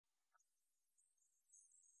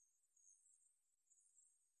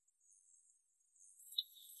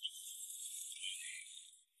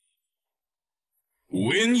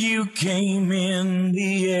When you came in,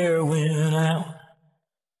 the air went out,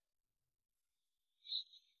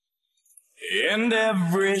 and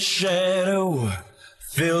every shadow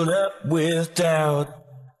filled up with doubt.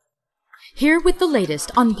 Here with the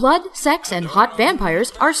latest on blood, sex, and hot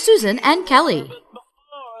vampires are Susan and Kelly.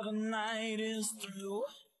 Before the night is through,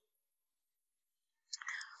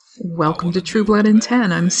 Welcome to True Blood in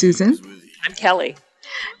 10. I'm Susan. I'm Kelly.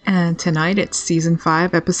 And tonight it's Season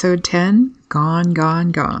 5, Episode 10, Gone,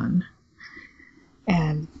 Gone, Gone.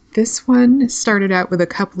 And this one started out with a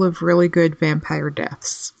couple of really good vampire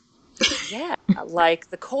deaths. Yeah, like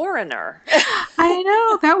the coroner. I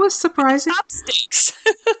know, that was surprising. Chopsticks.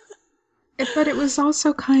 But it was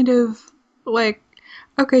also kind of like,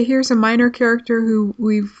 okay, here's a minor character who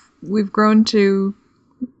we've grown to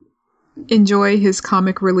enjoy his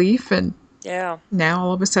comic relief, and Yeah. now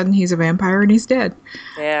all of a sudden he's a vampire and he's dead.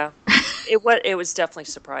 Yeah. It was definitely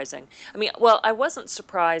surprising. I mean, well, I wasn't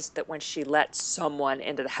surprised that when she let someone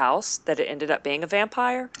into the house that it ended up being a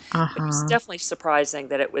vampire. It was definitely surprising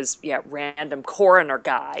that it was, random coroner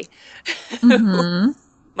guy who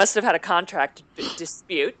must have had a contract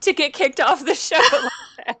dispute to get kicked off the show like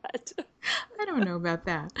that. I don't know about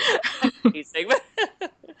that. Teasing,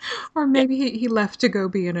 but Or maybe he left to go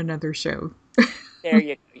be in another show. there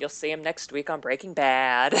you go. You'll see him next week on Breaking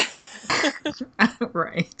Bad.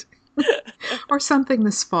 Right. Or something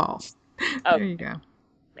this fall. Oh, There you go.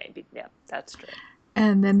 maybe. Yeah, that's true.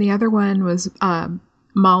 And then the other one was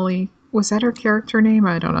Molly. Was that her character name?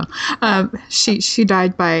 I don't know. She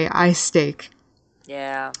died by eye stake.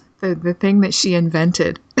 Yeah, The thing that she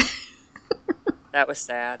invented. that was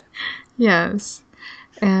sad. Yes.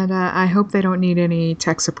 And I hope they don't need any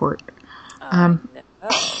tech support. No.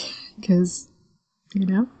 Because,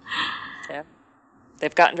 Yeah.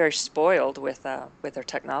 They've gotten very spoiled with their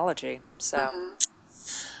technology. So,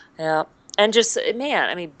 yeah. And just, man,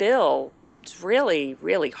 I mean, Bill is really,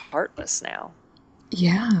 really heartless now.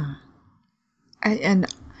 yeah.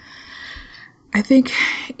 I think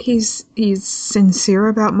he's sincere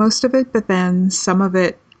about most of it, but then some of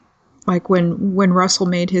it, like when Russell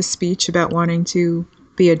made his speech about wanting to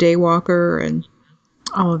be a daywalker and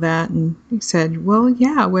all of that, and he said, well,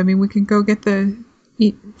 yeah, I mean, we can go get the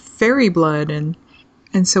fairy blood and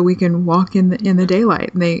so we can walk in the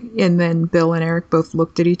daylight. And then Bill and Eric both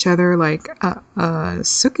looked at each other like,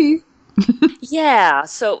 Sookie. Yeah.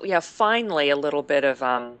 So, yeah, finally a little bit of,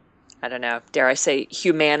 I don't know, dare I say,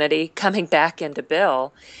 humanity coming back into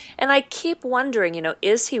Bill. And I keep wondering,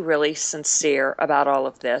 is he really sincere about all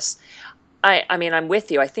of this? I mean, I'm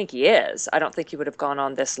with you. I think he is. I don't think he would have gone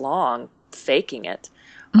on this long faking it.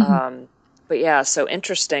 But yeah, so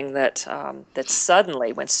interesting that that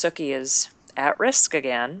suddenly, when Sookie is at risk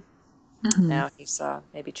again, now he's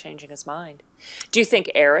maybe changing his mind. Do you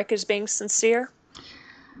think Eric is being sincere?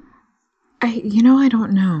 I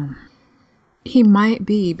don't know. He might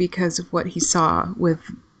be because of what he saw with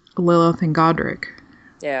Lilith and Godric.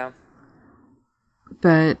 Yeah,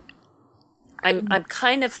 But I'm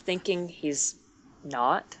kind of thinking he's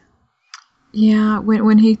not. yeah,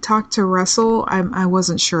 when he talked to Russell, I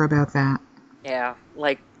wasn't sure about that. Yeah,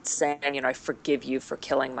 like saying, I forgive you for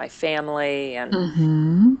killing my family,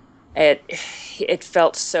 and it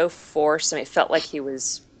felt so forced. I mean, it felt like he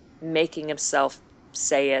was making himself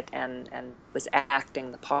say it and was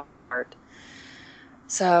acting the part.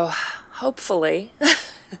 So hopefully,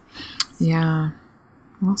 Yeah,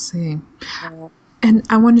 we'll see. uh, And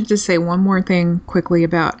I wanted to say one more thing quickly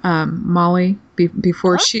about Molly.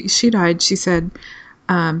 Before she died, she said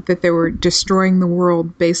that they were destroying the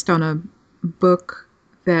world based on a book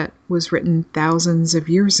that was written thousands of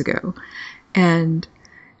years ago. And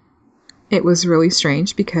it was really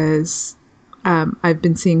strange because I've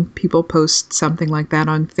been seeing people post something like that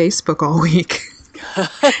on Facebook all week.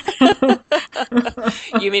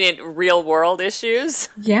 you mean in real world issues?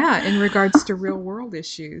 Yeah, in regards to real world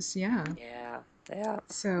issues. Yeah. Yeah,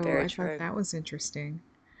 So very I true. thought that was interesting.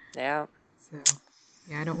 Yeah, So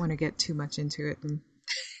yeah, I don't want to get too much into it and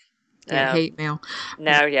get no, hate mail.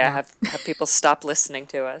 no, yeah, have people stop listening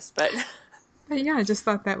to us, but. But yeah, I just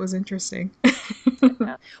thought that was interesting.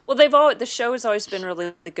 Yeah. Well, the show has always been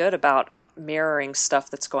really good about mirroring stuff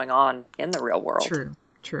that's going on in the real world.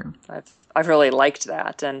 True. I've really liked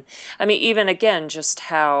that, and I mean, even again, just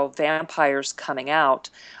how vampires coming out,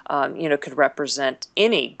 could represent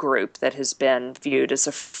any group that has been viewed as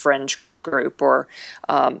a fringe group or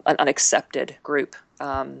an unaccepted group,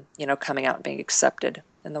 coming out and being accepted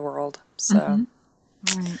in the world. So,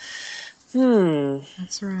 Right.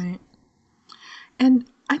 That's right. And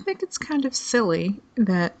I think it's kind of silly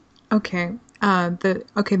that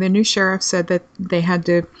the new sheriff said that they had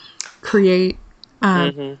to create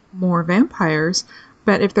more vampires.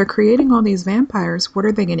 But if they're creating all these vampires, what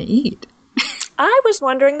are they going to eat? I was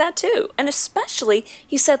wondering that too. And especially,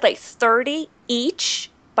 he said like 30 each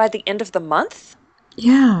by the end of the month.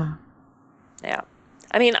 Yeah. Yeah.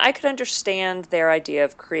 I mean, I could understand their idea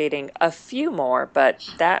of creating a few more, but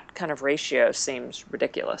that kind of ratio seems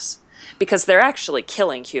ridiculous. Because they're actually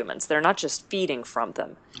killing humans. They're not just feeding from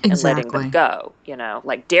them and letting Exactly. them go. You know,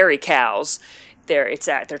 like dairy cows, they're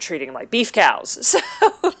treating them like beef cows. So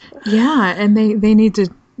Yeah, and they need to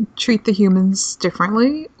treat the humans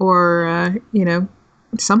differently, or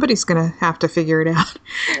somebody's going to have to figure it out.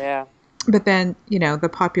 yeah. But then, the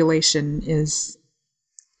population is,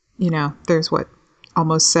 there's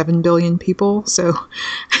almost 7 billion people, so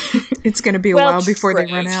it's going to be a Well, while before they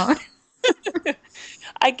true. run out.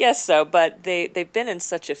 I guess so, but they've been in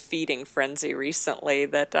such a feeding frenzy recently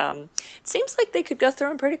that it seems like they could go through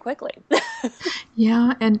them pretty quickly.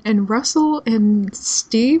 Yeah, and Russell and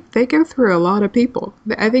Steve, they go through a lot of people.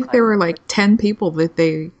 I think there were like 10 people that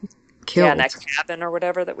they killed. Yeah, in that cabin or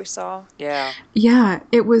whatever that we saw. Yeah. Yeah,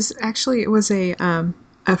 it was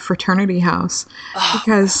a fraternity house,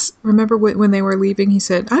 because remember when they were leaving, he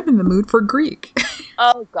said, "I'm in the mood for Greek,"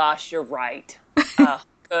 Oh gosh, you're right.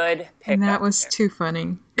 Good pick and that up was there. too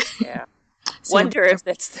funny. Yeah. So- Wonder if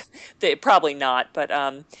they probably not, but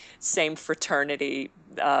same fraternity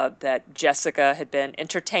that Jessica had been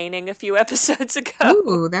entertaining a few episodes ago.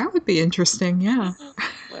 Ooh, that would be interesting. Yeah,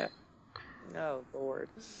 Oh Lord.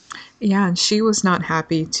 yeah, and she was not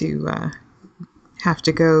happy to have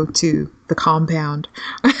to go to the compound.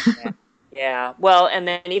 Yeah. Well, and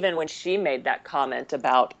then even when she made that comment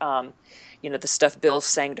about, the stuff Bill's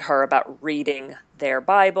saying to her about reading their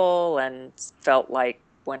Bible, and felt like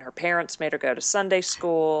when her parents made her go to Sunday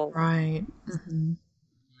school. Right. Mm-hmm.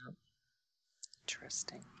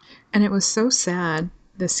 Interesting. And it was so sad,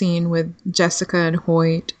 the scene with Jessica and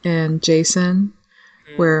Hoyt and Jason,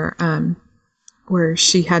 where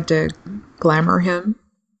she had to glamour him.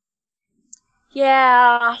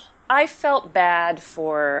 Yeah, I felt bad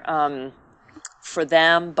for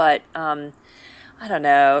them, but I don't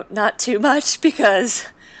know, not too much, because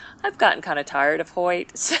I've gotten kind of tired of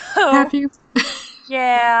Hoyt. So Have you?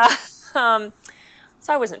 yeah, so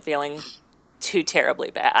I wasn't feeling too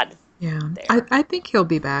terribly bad. Yeah. There. I think he'll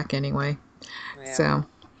be back anyway. Yeah. So,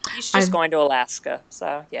 He's just going to Alaska,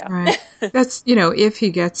 so yeah. right. That's, if he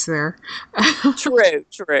gets there.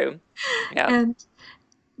 True. Yeah. And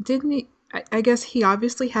didn't he? I guess he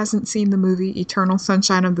obviously hasn't seen the movie Eternal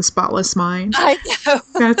Sunshine of the Spotless Mind. I know.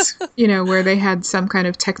 That's, where they had some kind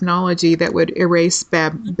of technology that would erase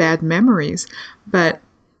bad memories. But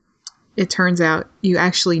it turns out you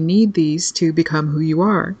actually need these to become who you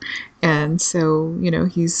are. And so,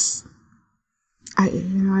 I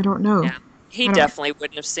don't know. Yeah. He definitely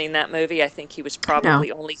wouldn't have seen that movie. I think he was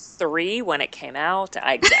probably only 3 when it came out.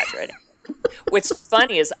 I exaggerated. What's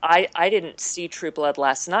funny is I didn't see True Blood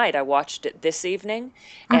last night. I watched it this evening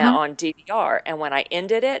on DVR. And when I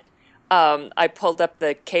ended it, I pulled up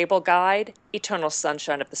the cable guide. Eternal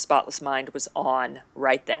Sunshine of the Spotless Mind was on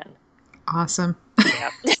right then. Awesome.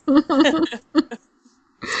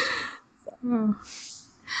 Yeah.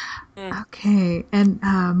 Okay, and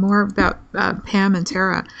more about Pam and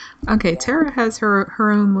Tara. Okay, Tara has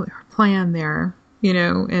her own plan there,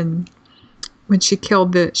 and when she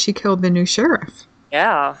killed the new sheriff.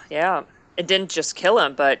 Yeah. It didn't just kill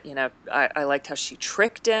him, but I liked how she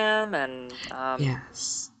tricked him, and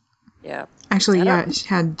Yes. yeah. Actually, she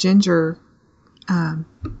had Ginger.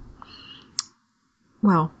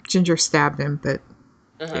 Ginger stabbed him, but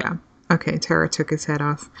yeah. Okay, Tara took his head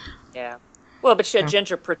off. Yeah. Well, but she had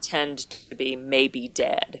Ginger pretend to be maybe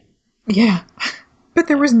dead. Yeah, but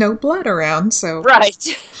there was no blood around, so Right.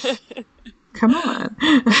 come on.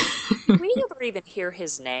 Did we ever even hear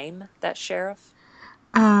his name, that sheriff?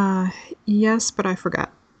 Yes, but I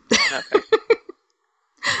forgot. Okay.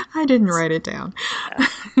 I didn't write it down.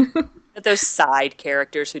 But those side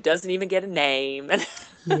characters who doesn't even get a name.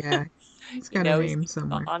 Yeah, he's got a name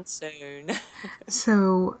somewhere. On soon.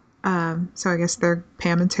 So I guess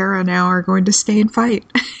Pam and Tara now are going to stay and fight.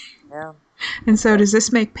 Yeah. And so does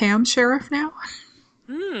this make Pam sheriff now?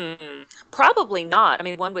 Probably not. I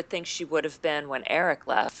mean, one would think she would have been when Eric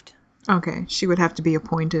left. Okay, she would have to be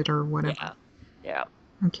appointed or whatever. Yeah.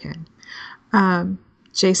 Okay.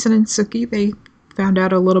 Jason and Sookie, they found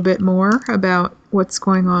out a little bit more about what's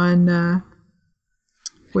going on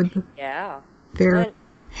with their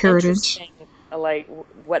heritage. Like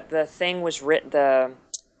what the thing was written, the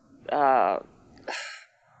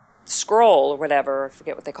scroll or whatever, I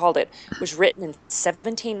forget what they called it, was written in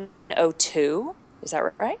 1702. Is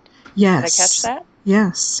that right? Yes. Did I catch that?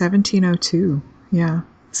 Yes, 1702. Yeah.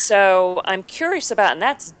 So I'm curious about, and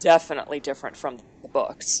that's definitely different from the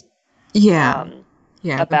books, Yeah. um,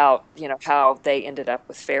 Yeah. about, how they ended up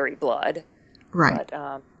with fairy blood. Right.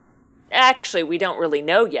 But actually, we don't really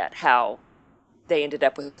know yet how they ended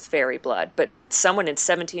up with fairy blood. But someone in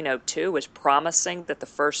 1702 was promising that the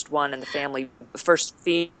first one in the family, the first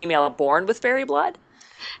female born with fairy blood,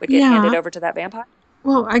 would get handed Yeah. over to that vampire.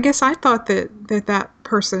 Well, I guess I thought that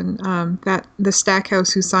person, that the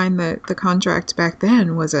Stackhouse who signed the contract back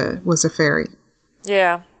then was a fairy.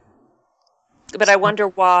 Yeah. But I wonder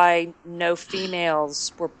why no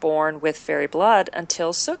females were born with fairy blood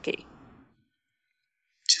until Sookie.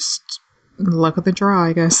 Just luck of the draw,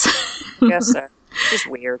 I guess. I guess so. Just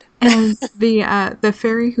weird. And the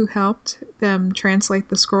fairy who helped them translate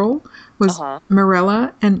the scroll was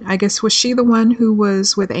Marilla, and I guess was she the one who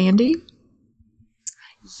was with Andy?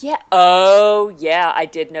 Yeah. Oh, yeah. I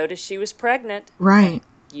did notice she was pregnant. Right.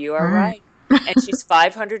 You are right. And she's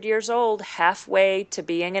 500 years old, halfway to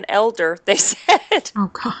being an elder, they said.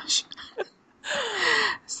 Oh, gosh.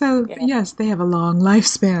 So, yes, they have a long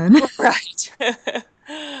lifespan. Right.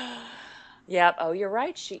 Yep. Oh, you're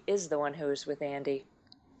right. She is the one who was with Andy.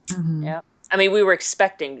 Mm-hmm. Yep. I mean, we were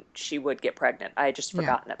expecting she would get pregnant. I had just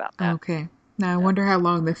forgotten about that. Okay. Now, I wonder how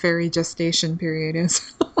long the fairy gestation period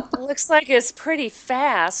is. It looks like it's pretty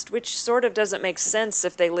fast, which sort of doesn't make sense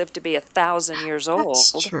if they live to be 1,000 years old.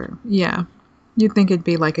 That's true. Yeah. You'd think it'd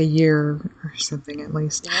be like a year or something at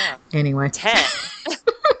least. Yeah. Anyway. 10.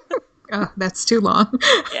 Oh, that's too long.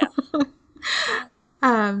 Yeah.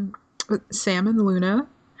 Sam and Luna,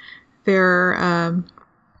 they're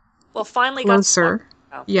Well, finally closer.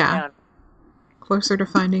 got Yeah. Closer to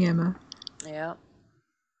finding Emma. Yeah.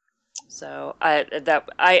 So I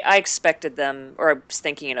expected them, or I was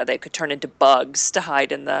thinking, they could turn into bugs to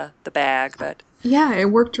hide in the bag, but yeah, it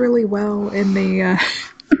worked really well in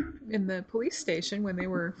the police station when they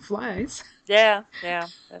were flies. Yeah.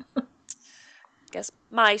 Guess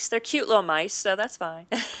mice. They're cute little mice, so that's fine.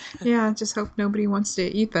 Yeah, just hope nobody wants to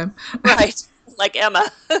eat them. Right, like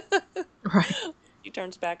Emma. Right. She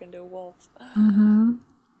turns back into a wolf. Mm-hmm.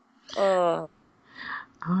 Oh.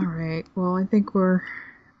 All right. Well, I think we're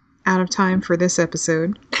out of time for this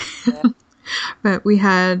episode. Yeah. But we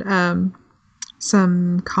had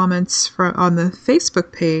some comments on the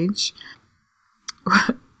Facebook page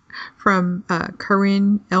from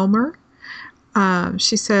Corinne Elmer.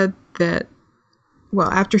 She said that, well,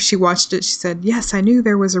 after she watched it, she said, "Yes, I knew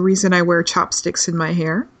there was a reason I wear chopsticks in my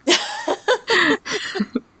hair."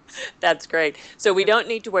 That's great. So we don't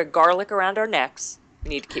need to wear garlic around our necks. We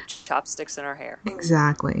need to keep chopsticks in our hair.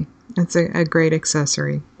 Exactly. That's a great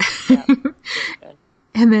accessory. Yeah.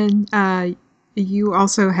 And then you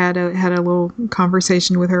also had a little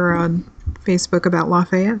conversation with her on Facebook about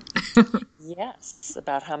Lafayette. Yes,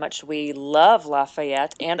 about how much we love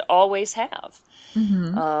Lafayette and always have.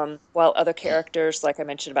 Mm-hmm. While other characters, like I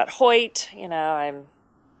mentioned about Hoyt, I'm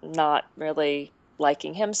not really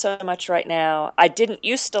liking him so much right now. I didn't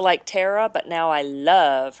used to like Tara, but now I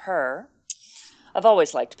love her. I've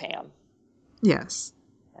always liked Pam. Yes.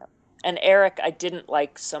 Yeah. And Eric, I didn't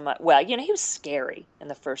like so much. Well, he was scary in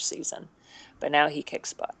the first season, but now he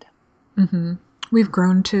kicks butt. Mm-hmm. We've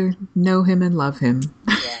grown to know him and love him.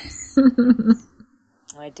 Yes.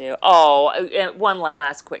 I do. Oh, and one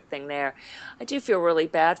last quick thing there. I do feel really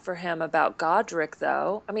bad for him about Godric,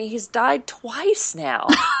 though. I mean, he's died twice now.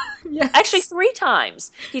 Yes. Actually, 3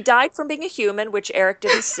 times. He died from being a human, which Eric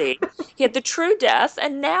didn't see. He had the true death,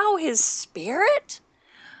 and now his spirit?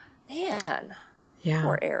 Man. Yeah.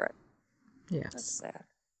 Poor Eric. Yes. That's sad.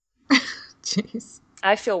 Jeez.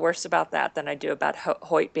 I feel worse about that than I do about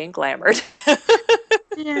Hoyt being glamored.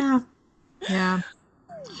 Yeah. Yeah.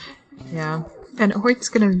 Yeah. And Hoyt's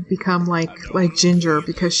going to become like Ginger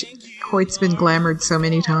because Hoyt's been glamored so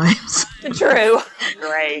many times. True.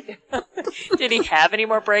 Great. Did he have any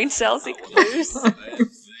more brain cells he could lose?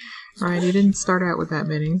 Right. He didn't start out with that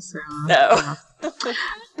many, so. No.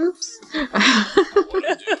 Oops.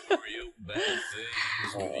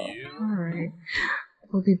 All right.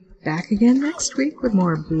 We'll be back again next week with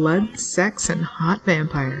more blood, sex, and hot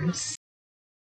vampires.